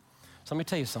 So let me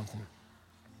tell you something.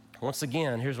 Once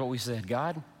again, here's what we said.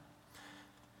 God,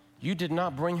 you did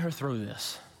not bring her through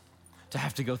this to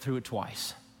have to go through it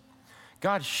twice.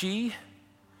 God, she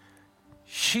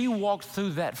walked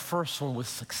through that first one with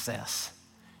success.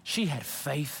 She had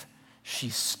faith. She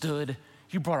stood.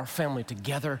 You brought our family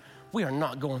together. We are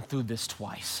not going through this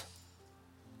twice.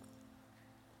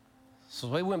 So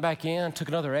we went back in, took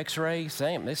another x-ray,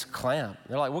 same, this clamp.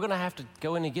 They're like, we're gonna have to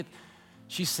go in and get,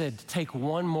 she said, take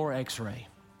one more x-ray.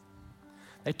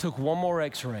 They took one more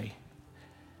x-ray,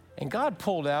 and God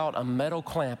pulled out a metal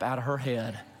clamp out of her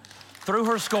head, through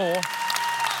her skull,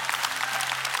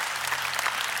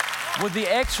 with the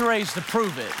x-rays to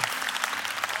prove it.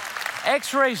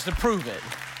 X-rays to prove it.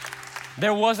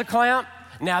 There was a clamp,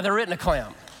 now there isn't a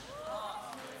clamp.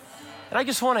 And I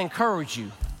just want to encourage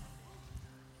you.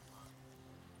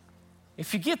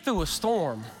 If you get through a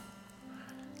storm,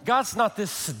 God's not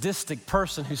this sadistic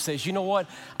person who says, you know what,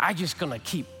 I'm just gonna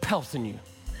keep pelting you.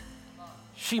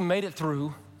 She made it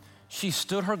through. She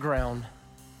stood her ground.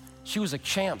 She was a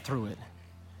champ through it.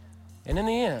 And in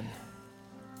the end,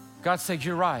 God said,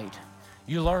 you're right.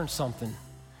 You learned something,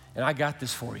 and I got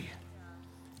this for you.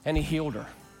 And he healed her.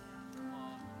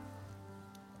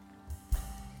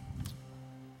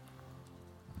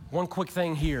 One quick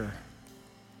thing here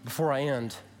before I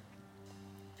end.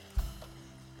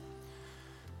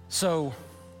 So,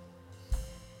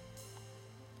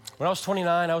 when I was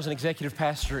 29, I was an executive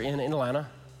pastor in Atlanta,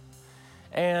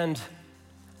 and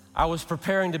I was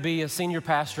preparing to be a senior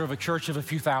pastor of a church of a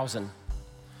few thousand.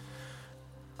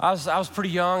 I was pretty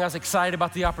young. I was excited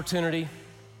about the opportunity,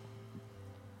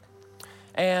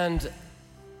 and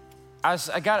I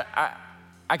started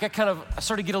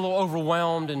to get a little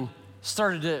overwhelmed, and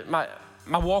my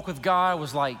walk with God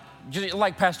was like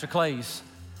Pastor Clay's.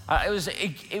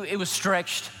 It was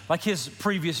stretched like his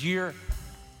previous year.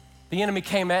 The enemy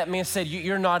came at me and said,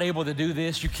 you're not able to do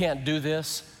this. You can't do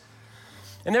this.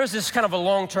 And there was this kind of a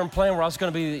long-term plan where I was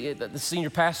going to be the senior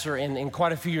pastor in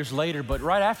quite a few years later. But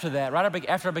right after that,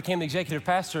 after I became the executive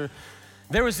pastor,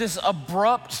 there was this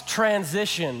abrupt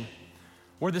transition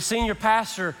where the senior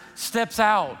pastor steps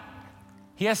out.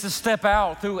 He has to step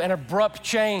out through an abrupt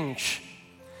change.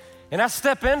 And I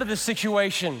step into this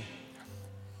situation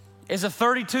as a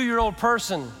 32-year-old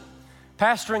person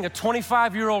pastoring a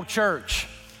 25-year-old church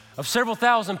of several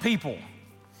thousand people.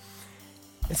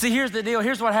 And see, here's the deal.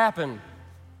 Here's what happened.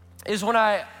 Is when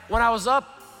I got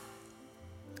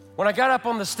up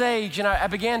on the stage and I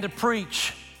began to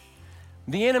preach,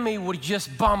 the enemy would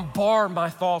just bombard my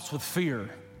thoughts with fear.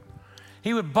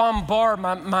 He would bombard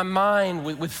my mind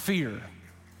with fear.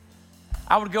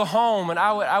 I would go home and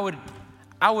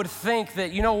I would think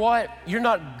that, you know what? You're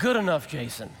not good enough,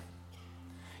 Jason.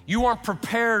 You aren't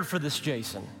prepared for this,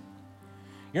 Jason.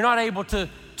 You're not able to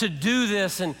do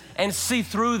this and see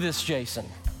through this, Jason.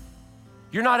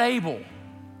 You're not able.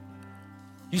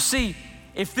 You see,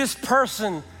 if this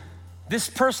person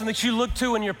that you look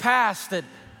to in your past that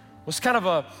was kind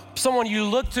of someone you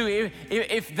looked to,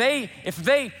 if they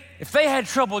had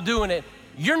trouble doing it,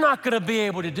 you're not going to be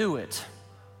able to do it.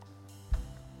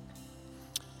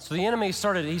 So the enemy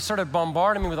started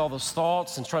bombarding me with all those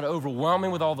thoughts and trying to overwhelm me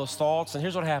with all those thoughts. And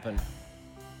here's what happened.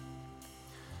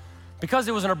 Because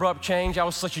it was an abrupt change, I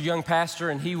was such a young pastor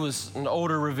and he was an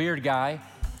older, revered guy,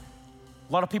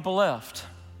 a lot of people left.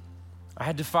 I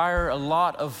had to fire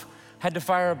about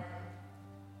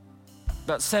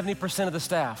 70% of the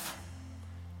staff,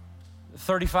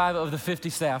 35 of the 50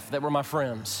 staff that were my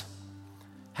friends.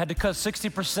 Had to cut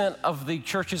 60% of the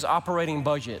church's operating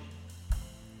budget.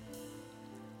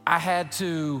 I had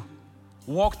to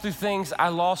walk through things. I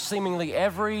lost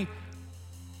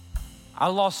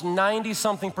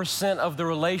 90-something% of the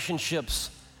relationships.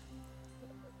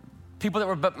 People that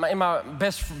were in my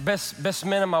best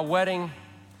men in my wedding,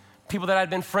 people that I'd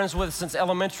been friends with since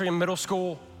elementary and middle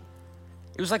school.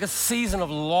 It was like a season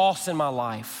of loss in my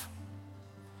life.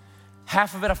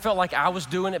 Half of it, I felt like I was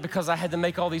doing it because I had to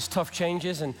make all these tough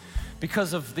changes and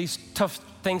because of these tough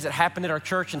things that happened at our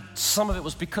church, and some of it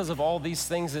was because of all these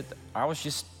things that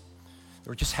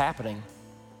were just happening.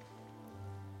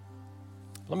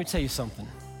 Let me tell you something.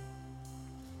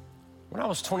 When I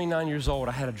was 29 years old,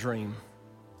 I had a dream.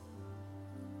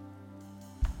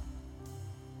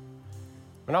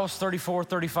 When I was 34,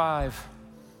 35,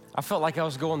 I felt like I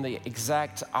was going the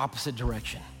exact opposite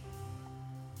direction.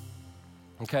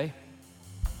 Okay?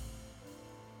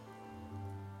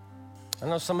 I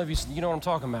know some of you know what I'm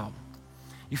talking about.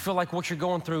 You feel like what you're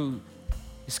going through,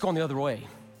 it's going the other way.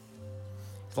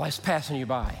 Life's passing you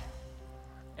by.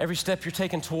 Every step you're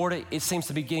taking toward it, it seems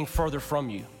to be getting further from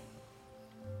you.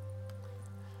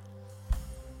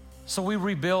 So we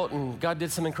rebuilt and God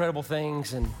did some incredible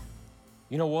things, and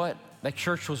you know what? That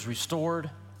church was restored.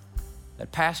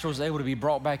 That pastor was able to be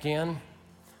brought back in.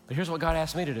 But here's what God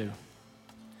asked me to do.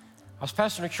 I was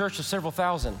pastoring a church of several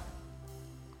thousand,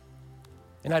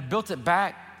 and I'd built it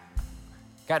back,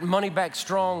 got money back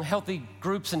strong, healthy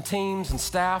groups and teams and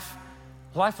staff.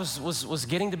 Life was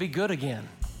getting to be good again.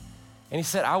 And he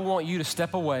said, I want you to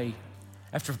step away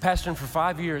after pastoring for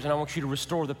 5 years, and I want you to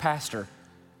restore the pastor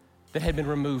that had been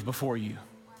removed before you.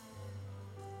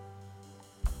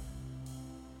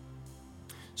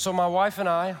 So my wife and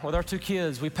I, with our 2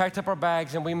 kids, we packed up our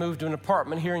bags and we moved to an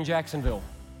apartment here in Jacksonville.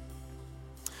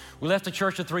 We left a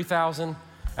church of 3,000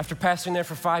 after pastoring there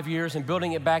for 5 years and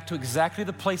building it back to exactly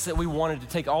the place that we wanted to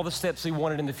take all the steps we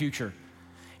wanted in the future.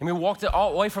 And we walked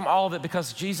away from all of it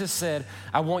because Jesus said,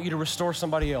 I want you to restore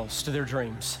somebody else to their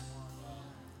dreams.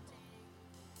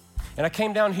 And I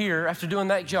came down here after doing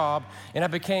that job, and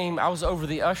I was over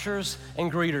the ushers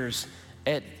and greeters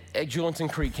at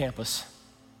Julianton Creek campus.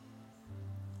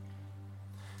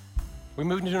 We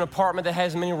moved into an apartment that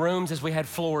has as many rooms as we had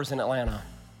floors in Atlanta.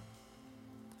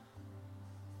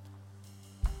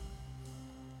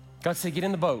 God said, get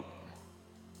in the boat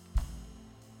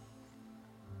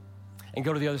and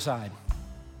go to the other side.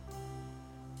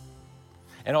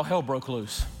 And all hell broke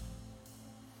loose.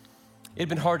 It'd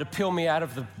been hard to peel me out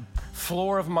of the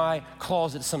floor of my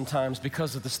closet sometimes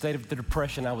because of the state of the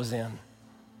depression I was in.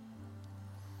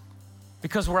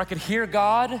 Because where I could hear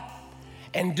God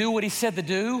and do what he said to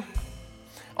do,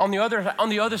 on the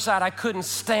other side, I couldn't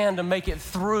stand to make it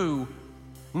through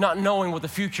not knowing what the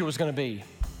future was going to be.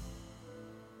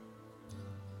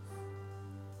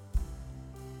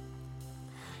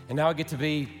 And now I get to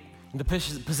be in the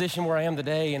position where I am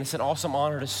today, and it's an awesome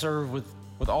honor to serve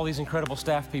with all these incredible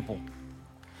staff people.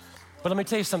 But let me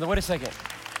tell you something. Wait a second.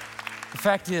 The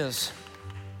fact is,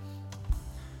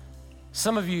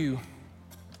 some of you,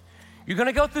 you're going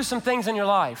to go through some things in your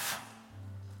life,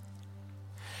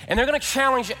 and they're going to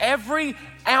challenge every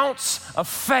ounce of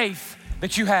faith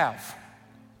that you have.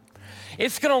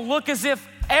 It's going to look as if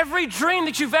every dream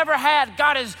that you've ever had,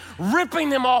 God is ripping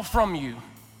them off from you.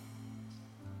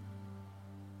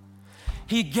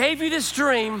 He gave you this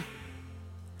dream,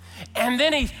 and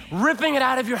then he's ripping it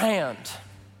out of your hand.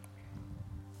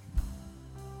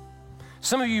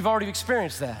 Some of you have already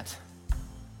experienced that.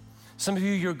 Some of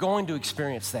you, you're going to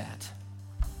experience that.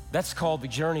 That's called the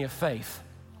journey of faith.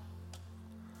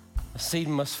 A seed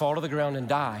must fall to the ground and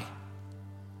die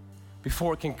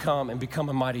before it can come and become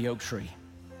a mighty oak tree.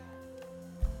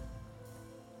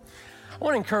 I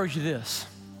want to encourage you this.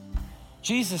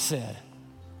 Jesus said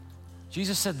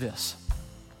this.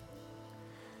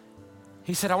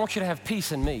 He said, I want you to have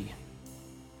peace in me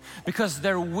because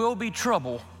there will be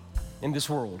trouble in this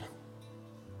world.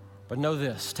 But know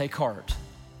this, take heart.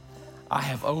 I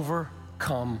have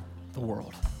overcome the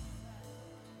world.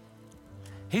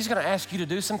 He's going to ask you to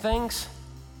do some things.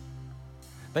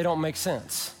 They don't make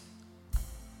sense.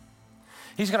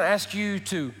 He's going to ask you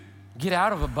to get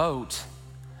out of a boat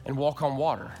and walk on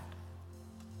water.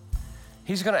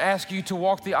 He's going to ask you to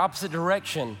walk the opposite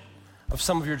direction of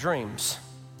some of your dreams.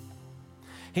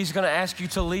 He's going to ask you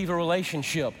to leave a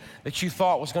relationship that you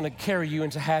thought was going to carry you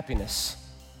into happiness.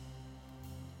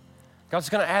 God's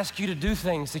going to ask you to do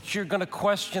things that you're going to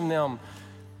question them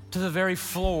to the very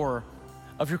floor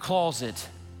of your closet,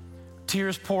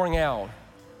 tears pouring out,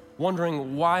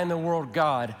 wondering why in the world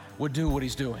God would do what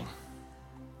he's doing.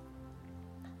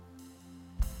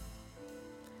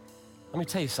 Let me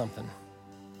tell you something.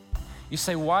 You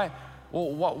say, why?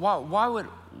 Well, why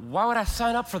would I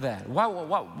sign up for that? Why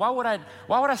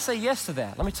would I say yes to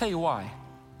that? Let me tell you why.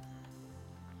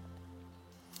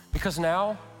 Because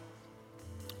now,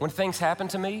 when things happen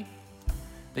to me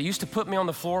that used to put me on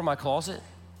the floor of my closet,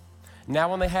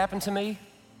 now when they happen to me,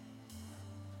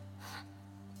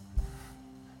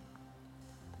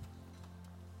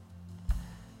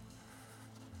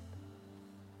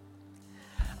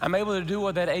 I'm able to do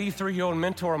what that 83-year-old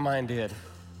mentor of mine did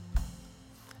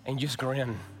and just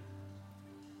grin.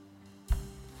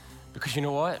 Because you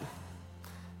know what?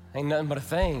 Ain't nothing but a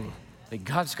thing that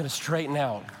God's gonna straighten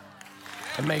out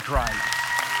and make right.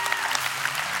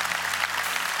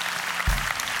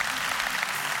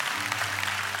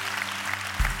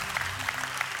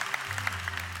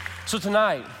 So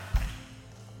tonight,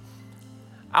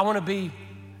 I want to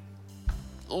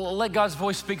let God's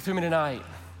voice speak through me tonight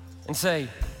and say,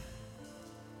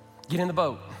 get in the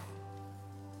boat.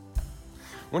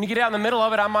 When you get out in the middle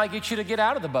of it, I might get you to get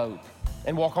out of the boat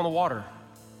and walk on the water.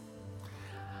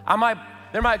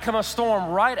 There might come a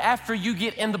storm right after you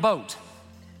get in the boat.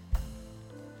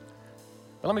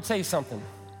 But let me tell you something.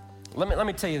 Let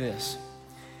me tell you this.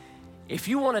 If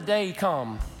you want a day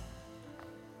come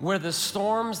where the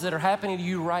storms that are happening to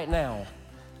you right now,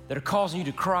 that are causing you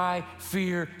to cry,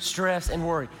 fear, stress, and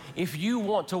worry, if you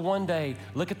want to one day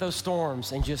look at those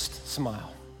storms and just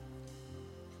smile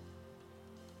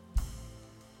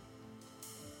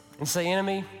and say,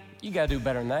 enemy, you got to do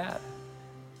better than that,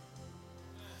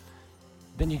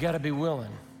 then you got to be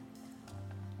willing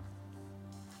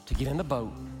to get in the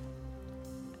boat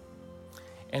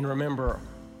and remember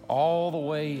all the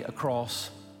way across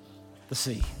the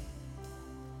sea,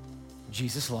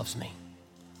 Jesus loves me.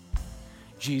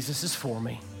 Jesus is for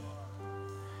me.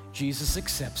 Jesus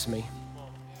accepts me.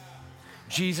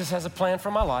 Jesus has a plan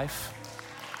for my life.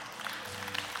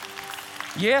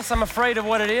 Yes, I'm afraid of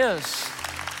what it is,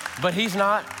 but he's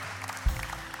not.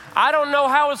 I don't know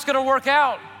how it's gonna work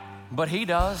out, but he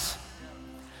does.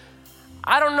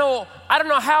 I don't know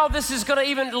how this is gonna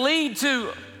even lead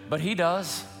to, but he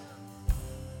does.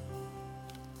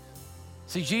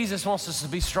 See, Jesus wants us to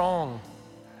be strong.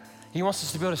 He wants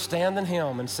us to be able to stand in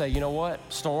him and say, you know what,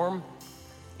 storm,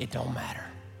 it don't matter.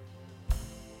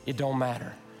 It don't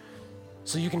matter.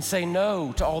 So you can say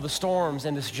no to all the storms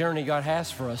in this journey God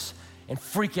has for us and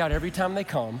freak out every time they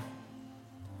come.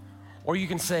 Or you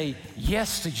can say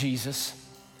yes to Jesus,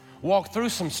 walk through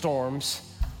some storms,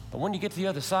 but when you get to the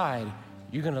other side,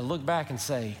 you're gonna look back and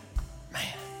say, man,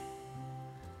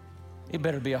 it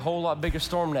better be a whole lot bigger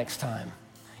storm next time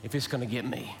if it's gonna get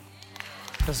me.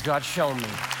 Because God's shown me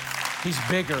he's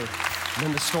bigger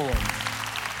than the storm.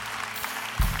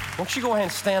 Won't you go ahead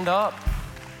and stand up?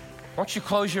 Won't you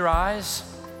close your eyes?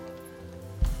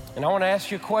 And I want to ask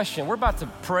you a question. We're about to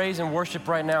praise and worship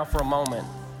right now for a moment.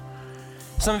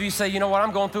 Some of you say, you know what,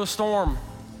 I'm going through a storm.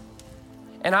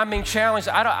 And I'm being challenged.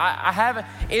 I haven't,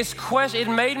 it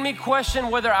made me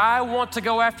question whether I want to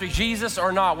go after Jesus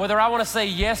or not, whether I want to say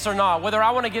yes or not, whether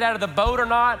I want to get out of the boat or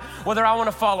not, whether I want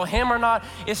to follow him or not.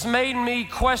 It's made me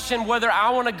question whether I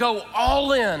want to go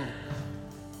all in.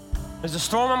 There's a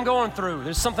storm I'm going through.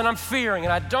 There's something I'm fearing,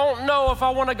 and I don't know if I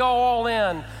want to go all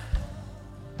in.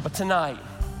 But tonight,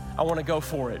 I want to go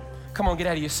for it. Come on, get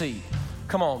out of your seat.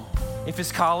 Come on. If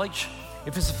it's college,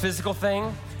 if it's a physical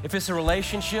thing, if it's a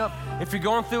relationship, if you're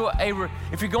going through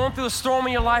a storm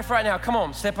in your life right now, come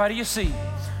on, step out of your seat.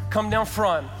 Come down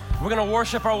front. We're going to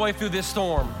worship our way through this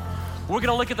storm. We're going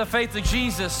to look at the faith of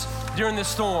Jesus during this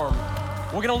storm.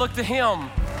 We're going to look to him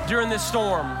during this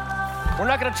storm. We're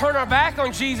not going to turn our back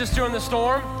on Jesus during the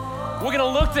storm. We're going to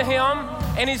look to him,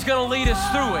 and he's going to lead us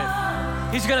through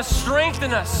it. He's going to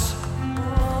strengthen us.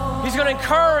 He's going to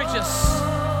encourage us.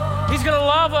 He's going to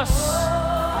love us.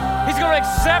 He's going to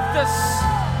accept us.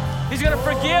 He's going to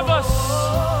forgive us.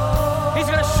 He's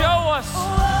going to show us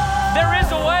there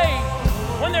is a way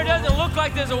when there doesn't look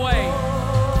like there's a way.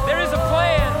 There is a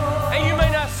plan, and you may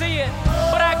not see it,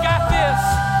 but I got this.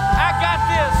 I got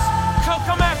this. So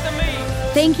come after me.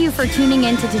 Thank you for tuning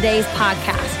in to today's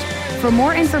podcast. For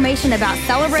more information about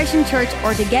Celebration Church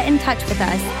or to get in touch with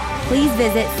us, please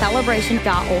visit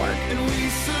celebration.org.